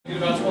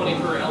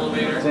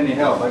elevator. If any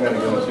help, I gotta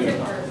go too.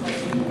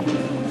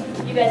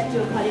 You guys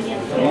do a cutting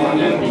in. Come on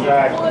in,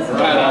 Zach.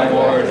 Right on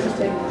board.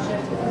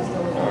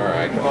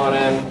 Alright, come on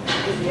in.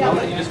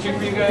 You just two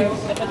for you guys?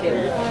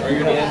 Or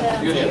you're the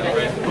end? You're the end,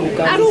 right?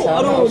 I don't.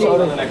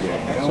 On the next one.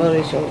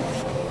 Sorry.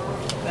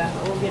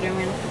 We'll get him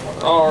in.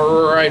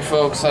 Alright,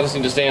 folks, I just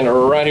need to stand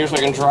right here so I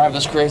can drive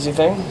this crazy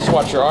thing. Just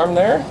watch your arm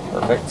there.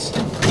 Perfect.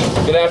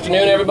 Good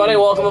afternoon, everybody.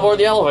 Welcome aboard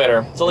the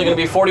elevator. It's only going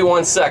to be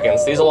 41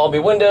 seconds. These will all be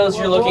windows.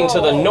 You're looking to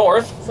the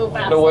north.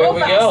 And away we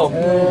go.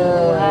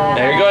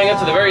 Now you're going up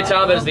to the very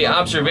top. That is the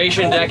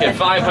observation deck at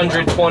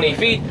 520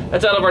 feet.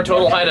 That's out of our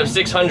total height of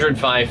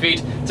 605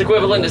 feet. It's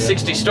equivalent to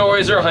 60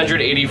 stories or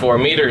 184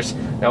 meters.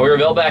 Now, we were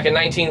built back in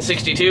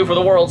 1962 for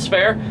the World's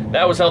Fair.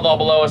 That was held all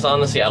below us on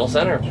the Seattle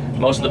Center.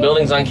 Most of the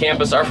buildings on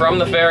campus are from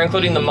the fair,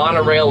 including the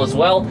monorail as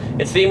well.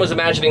 Its theme was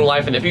imagining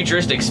life in the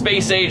futuristic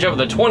space age of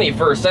the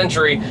 21st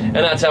century, and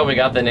that's how we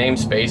got the name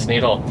Space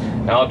Needle.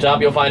 Now, up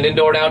top, you'll find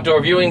indoor and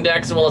outdoor viewing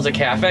decks, as well as a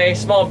cafe.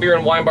 Small beer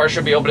and wine bar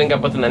should be opening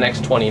up within the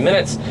next 20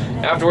 minutes.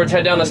 Afterwards,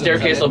 head down the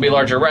staircase. There'll be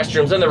larger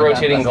restrooms and the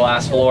rotating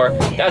glass floor.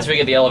 That's where we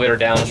get the elevator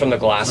down from the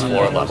glass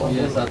floor level.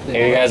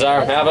 Here you guys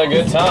are. Have a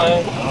good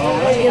time.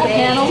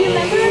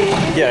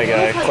 Yeah, I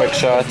got a quick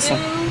shot. So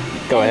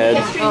go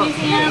ahead.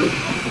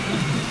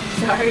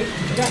 Sorry.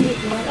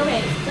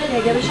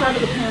 Okay, get a shot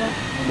of the panel.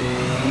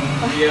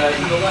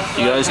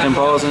 You guys can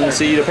pause and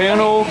see the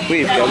panel.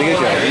 We've got to get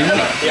going.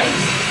 Yeah.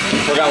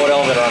 Forgot what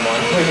elevator I'm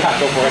on. Yeah,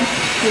 go for it.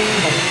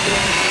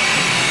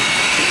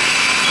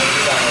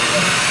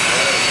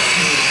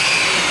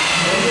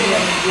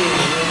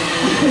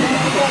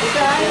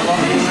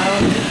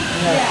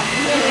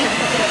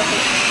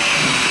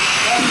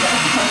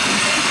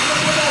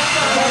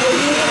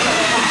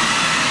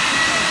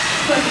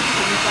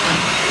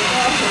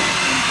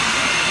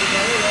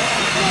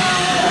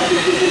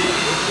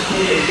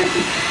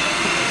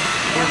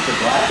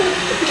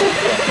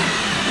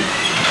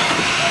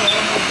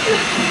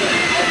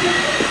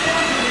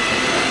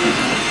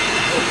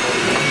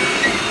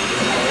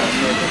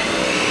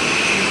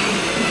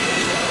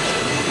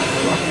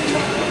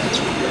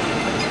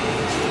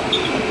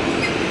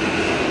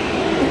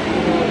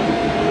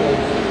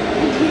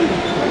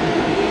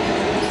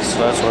 So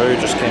that's where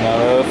we just came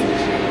out of.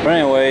 But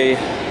anyway,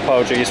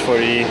 apologies for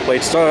the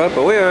late start,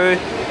 but we're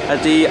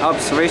at the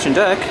observation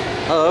deck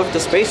of the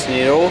Space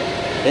Needle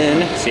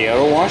in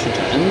Seattle,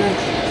 Washington.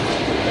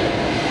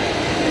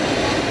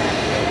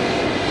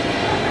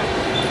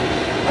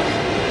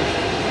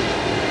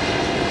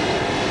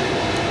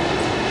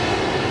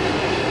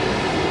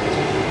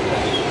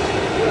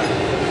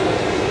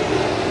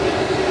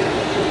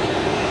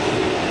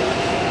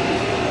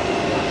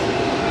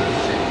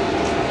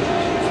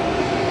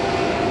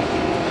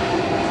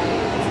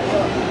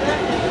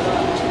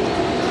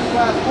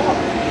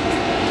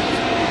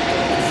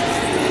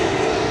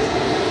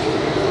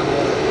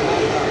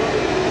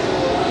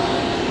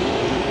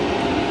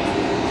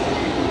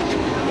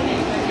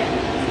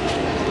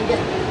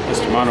 There's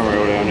the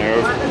monorail down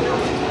there.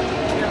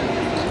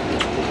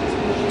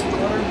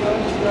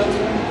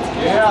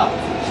 Yeah,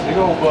 big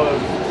old bug.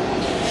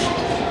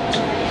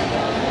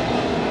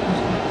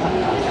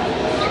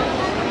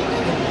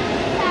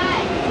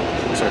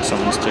 Looks like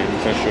someone's taking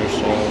pictures, so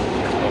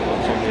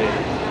looks like they're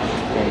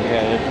going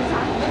ahead.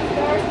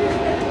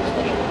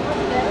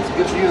 That's a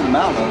good view of the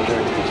mountain over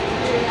there.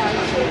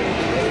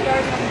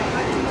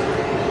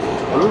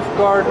 Roof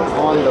garden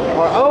on the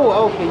park.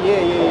 Oh, okay,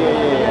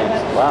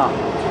 yeah. Wow.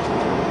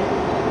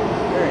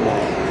 Very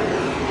nice.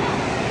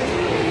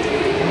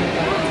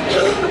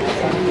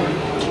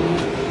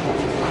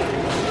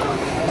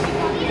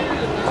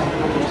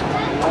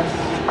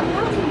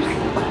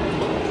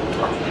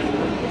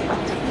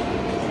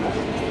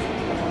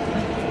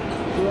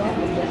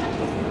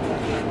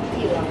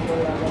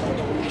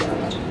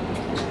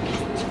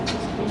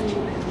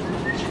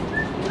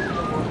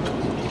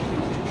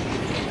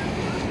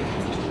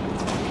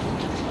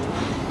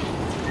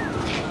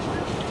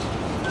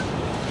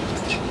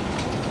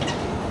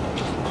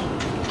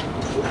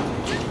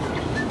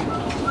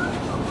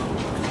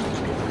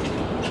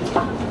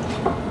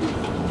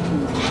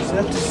 Is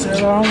that to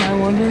sit on, I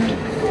wonder?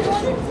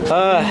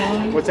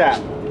 What's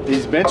that?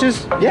 These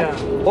benches? Yeah.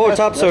 Well,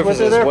 top surface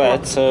is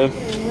wet, so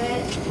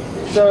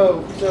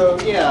So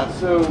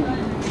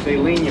they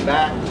lean you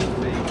back.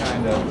 They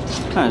kind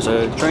of. kind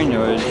of a train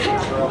yard.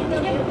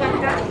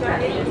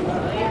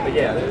 But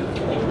yeah, they're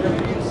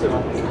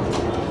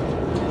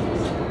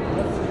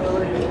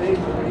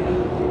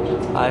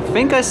I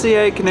think I see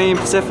a Canadian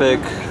Pacific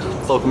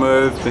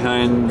locomotive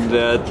behind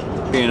that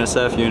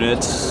BNSF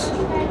unit.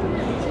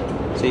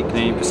 See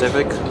Canadian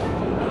Pacific.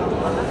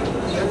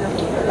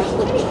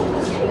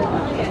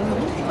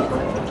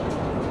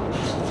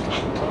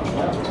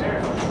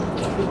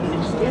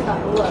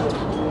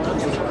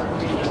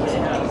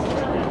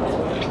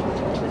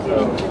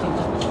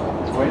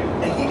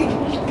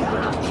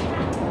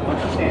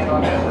 stand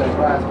on that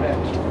glass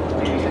bench.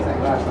 Maybe get that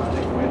glass on,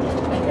 take away.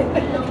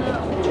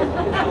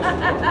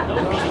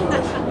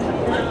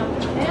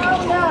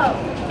 Hell no.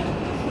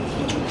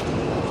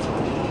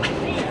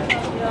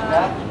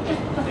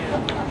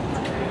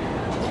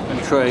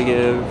 try to get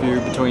a view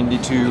between the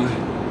two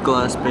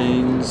glass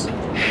panes.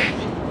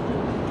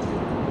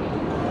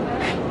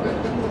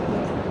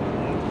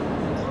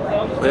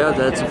 But yeah,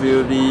 that's a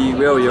view of the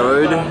rail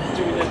yard. Well,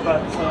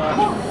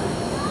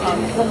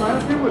 no,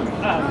 I'm doing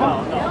it by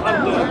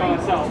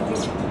myself.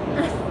 Just do it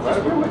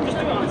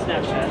on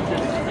Snapchat.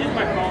 Use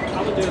my phone.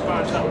 I would do it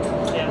by myself.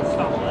 Yeah,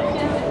 stop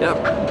that.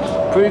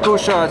 Yep, pretty cool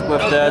shot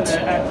with that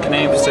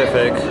Canadian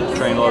Pacific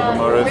train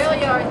locomotive.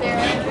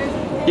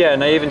 Yeah,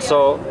 and I even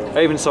saw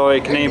a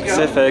Canadian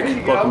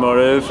Pacific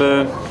locomotive.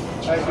 Press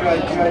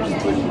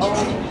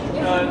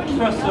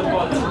the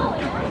button.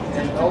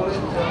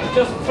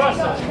 Just press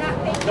it.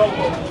 Don't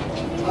move.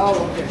 Oh,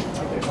 okay.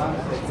 Okay, my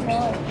mistake.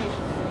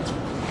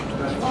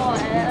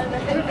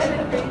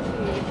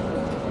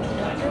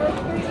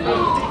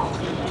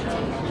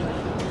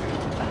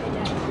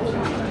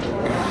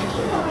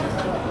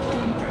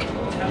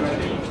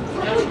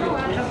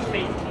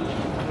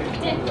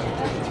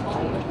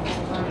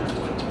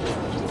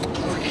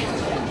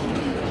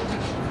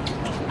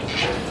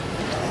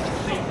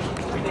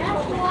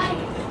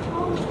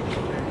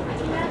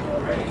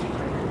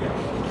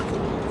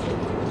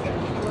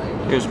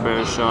 Here's a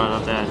better shot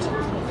of that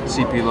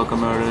CP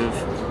locomotive.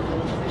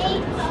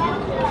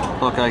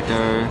 Look like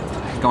they're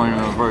going in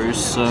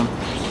reverse.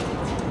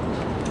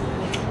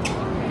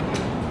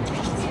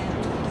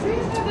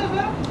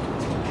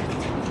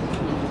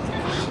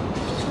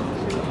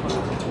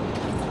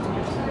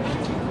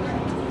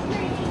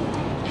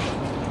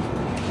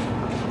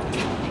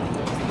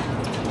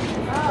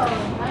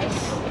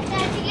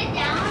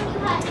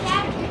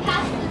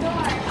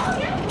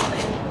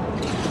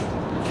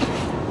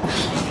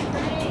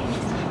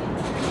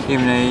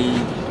 Even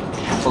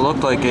it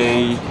looked like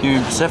a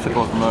Union Pacific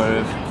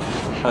locomotive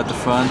at the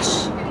front.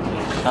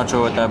 Not sure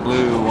what that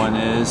blue one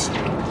is.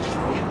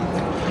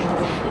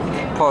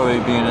 Probably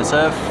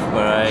BNSF,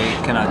 but I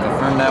cannot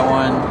confirm that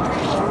one.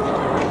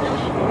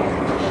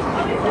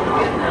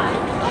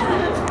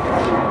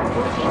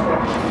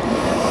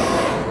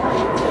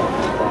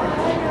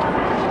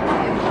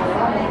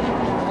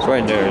 So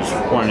right there is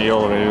one of the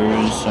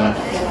elevators.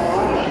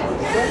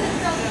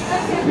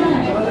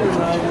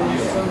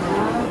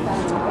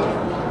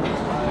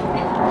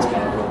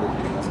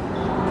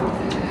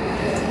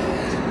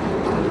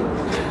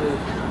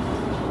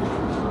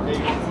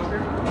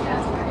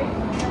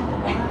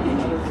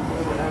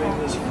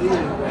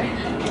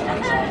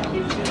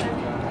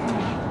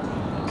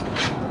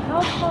 How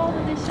tall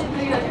did this shit be?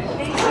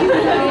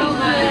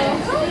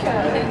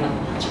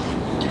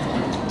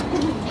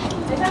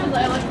 This happens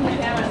like I look from the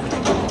camera.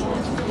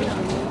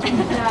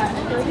 Yeah, I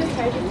feel like it's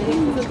hard to do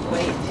because it's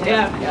weight.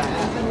 Yeah.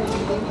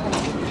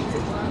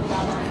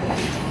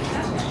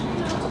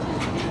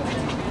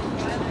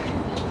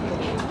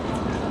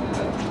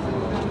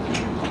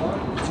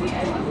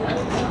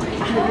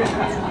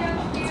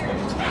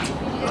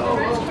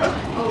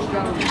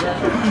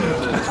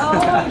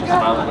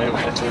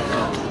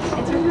 It's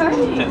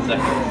recording. 10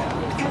 seconds.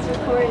 It's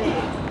recording.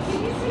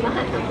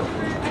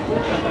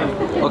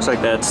 Looks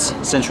like that's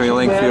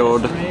CenturyLink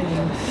Field.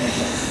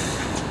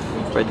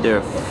 Right there,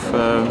 if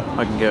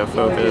I can get a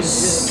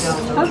focus.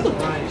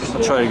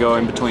 I'll try to go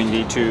in between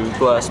the two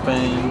glass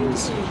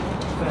panes. In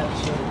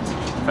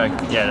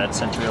fact, yeah, that's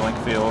CenturyLink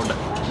Field.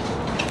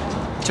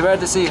 Too bad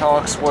the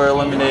Seahawks were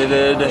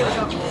eliminated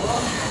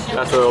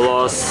after a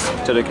loss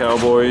to the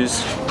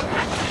Cowboys.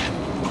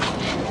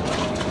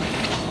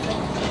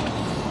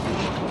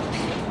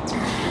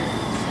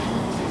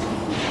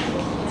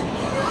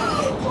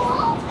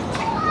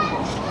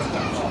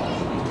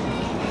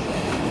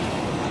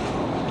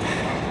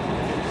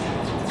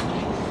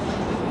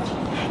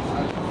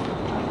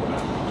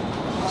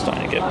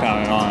 Starting to get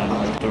pounded on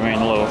with the rain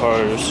a little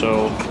harder,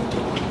 so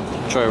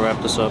I'll try to wrap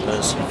this up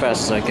as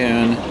fast as I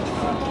can.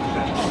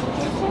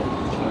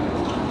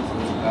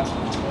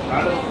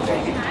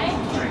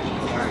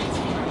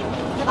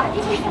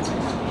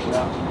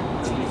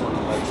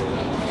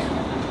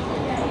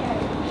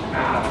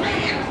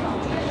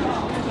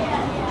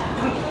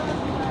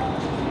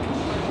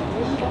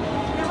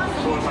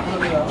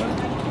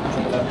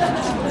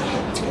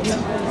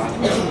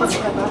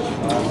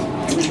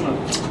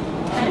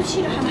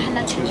 نشيلها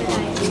محلات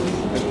الجرايد.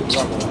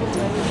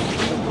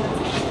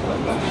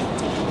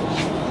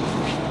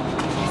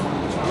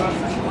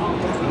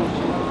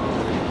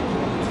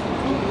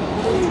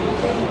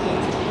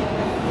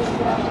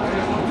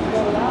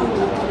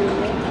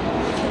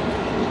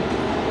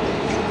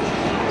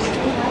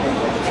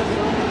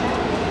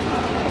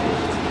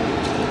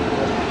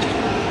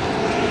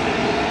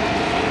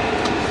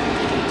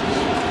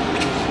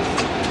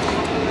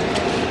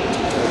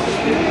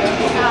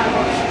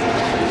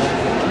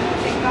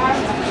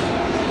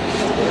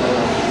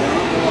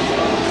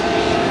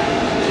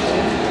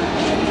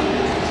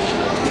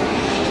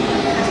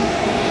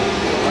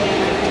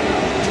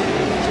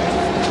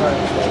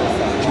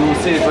 We'll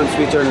see it once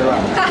we turn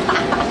around.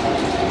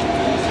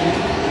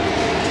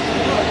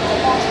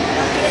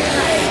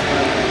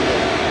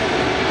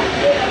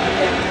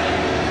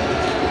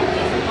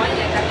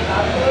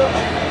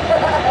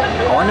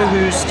 I wonder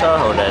whose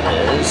Tahoe that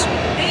is.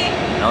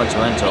 No, it's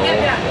rental.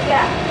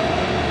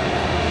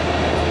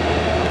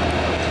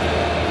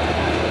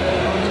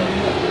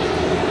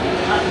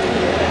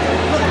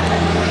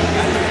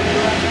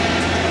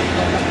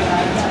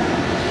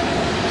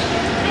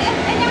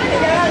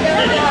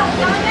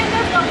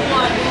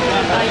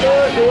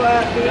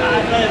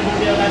 Ada yang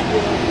mobil lagi.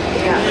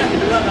 Yang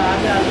kedua nggak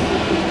ada.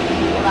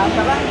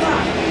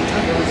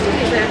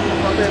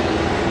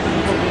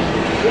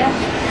 Ya.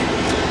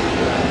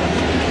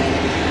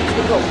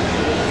 Cukup.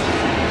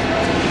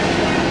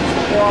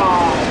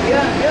 Wah,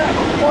 ya.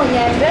 Oh,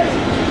 nyender.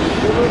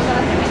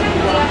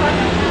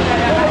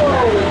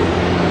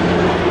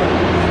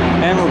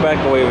 And we're back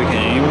the way we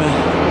came.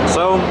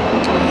 So,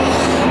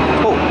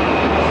 oh,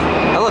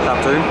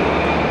 helicopter.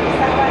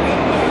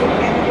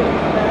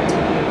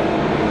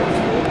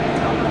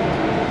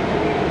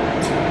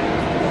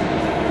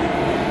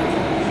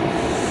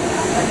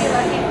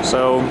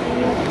 So,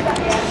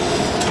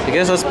 I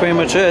guess that's pretty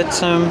much it.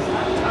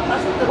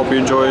 Hope you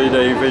enjoyed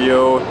a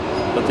video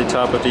at the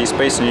top of the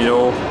Space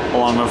Needle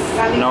along with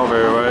an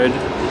elevator ride.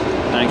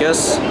 And I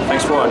guess,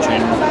 thanks for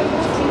watching.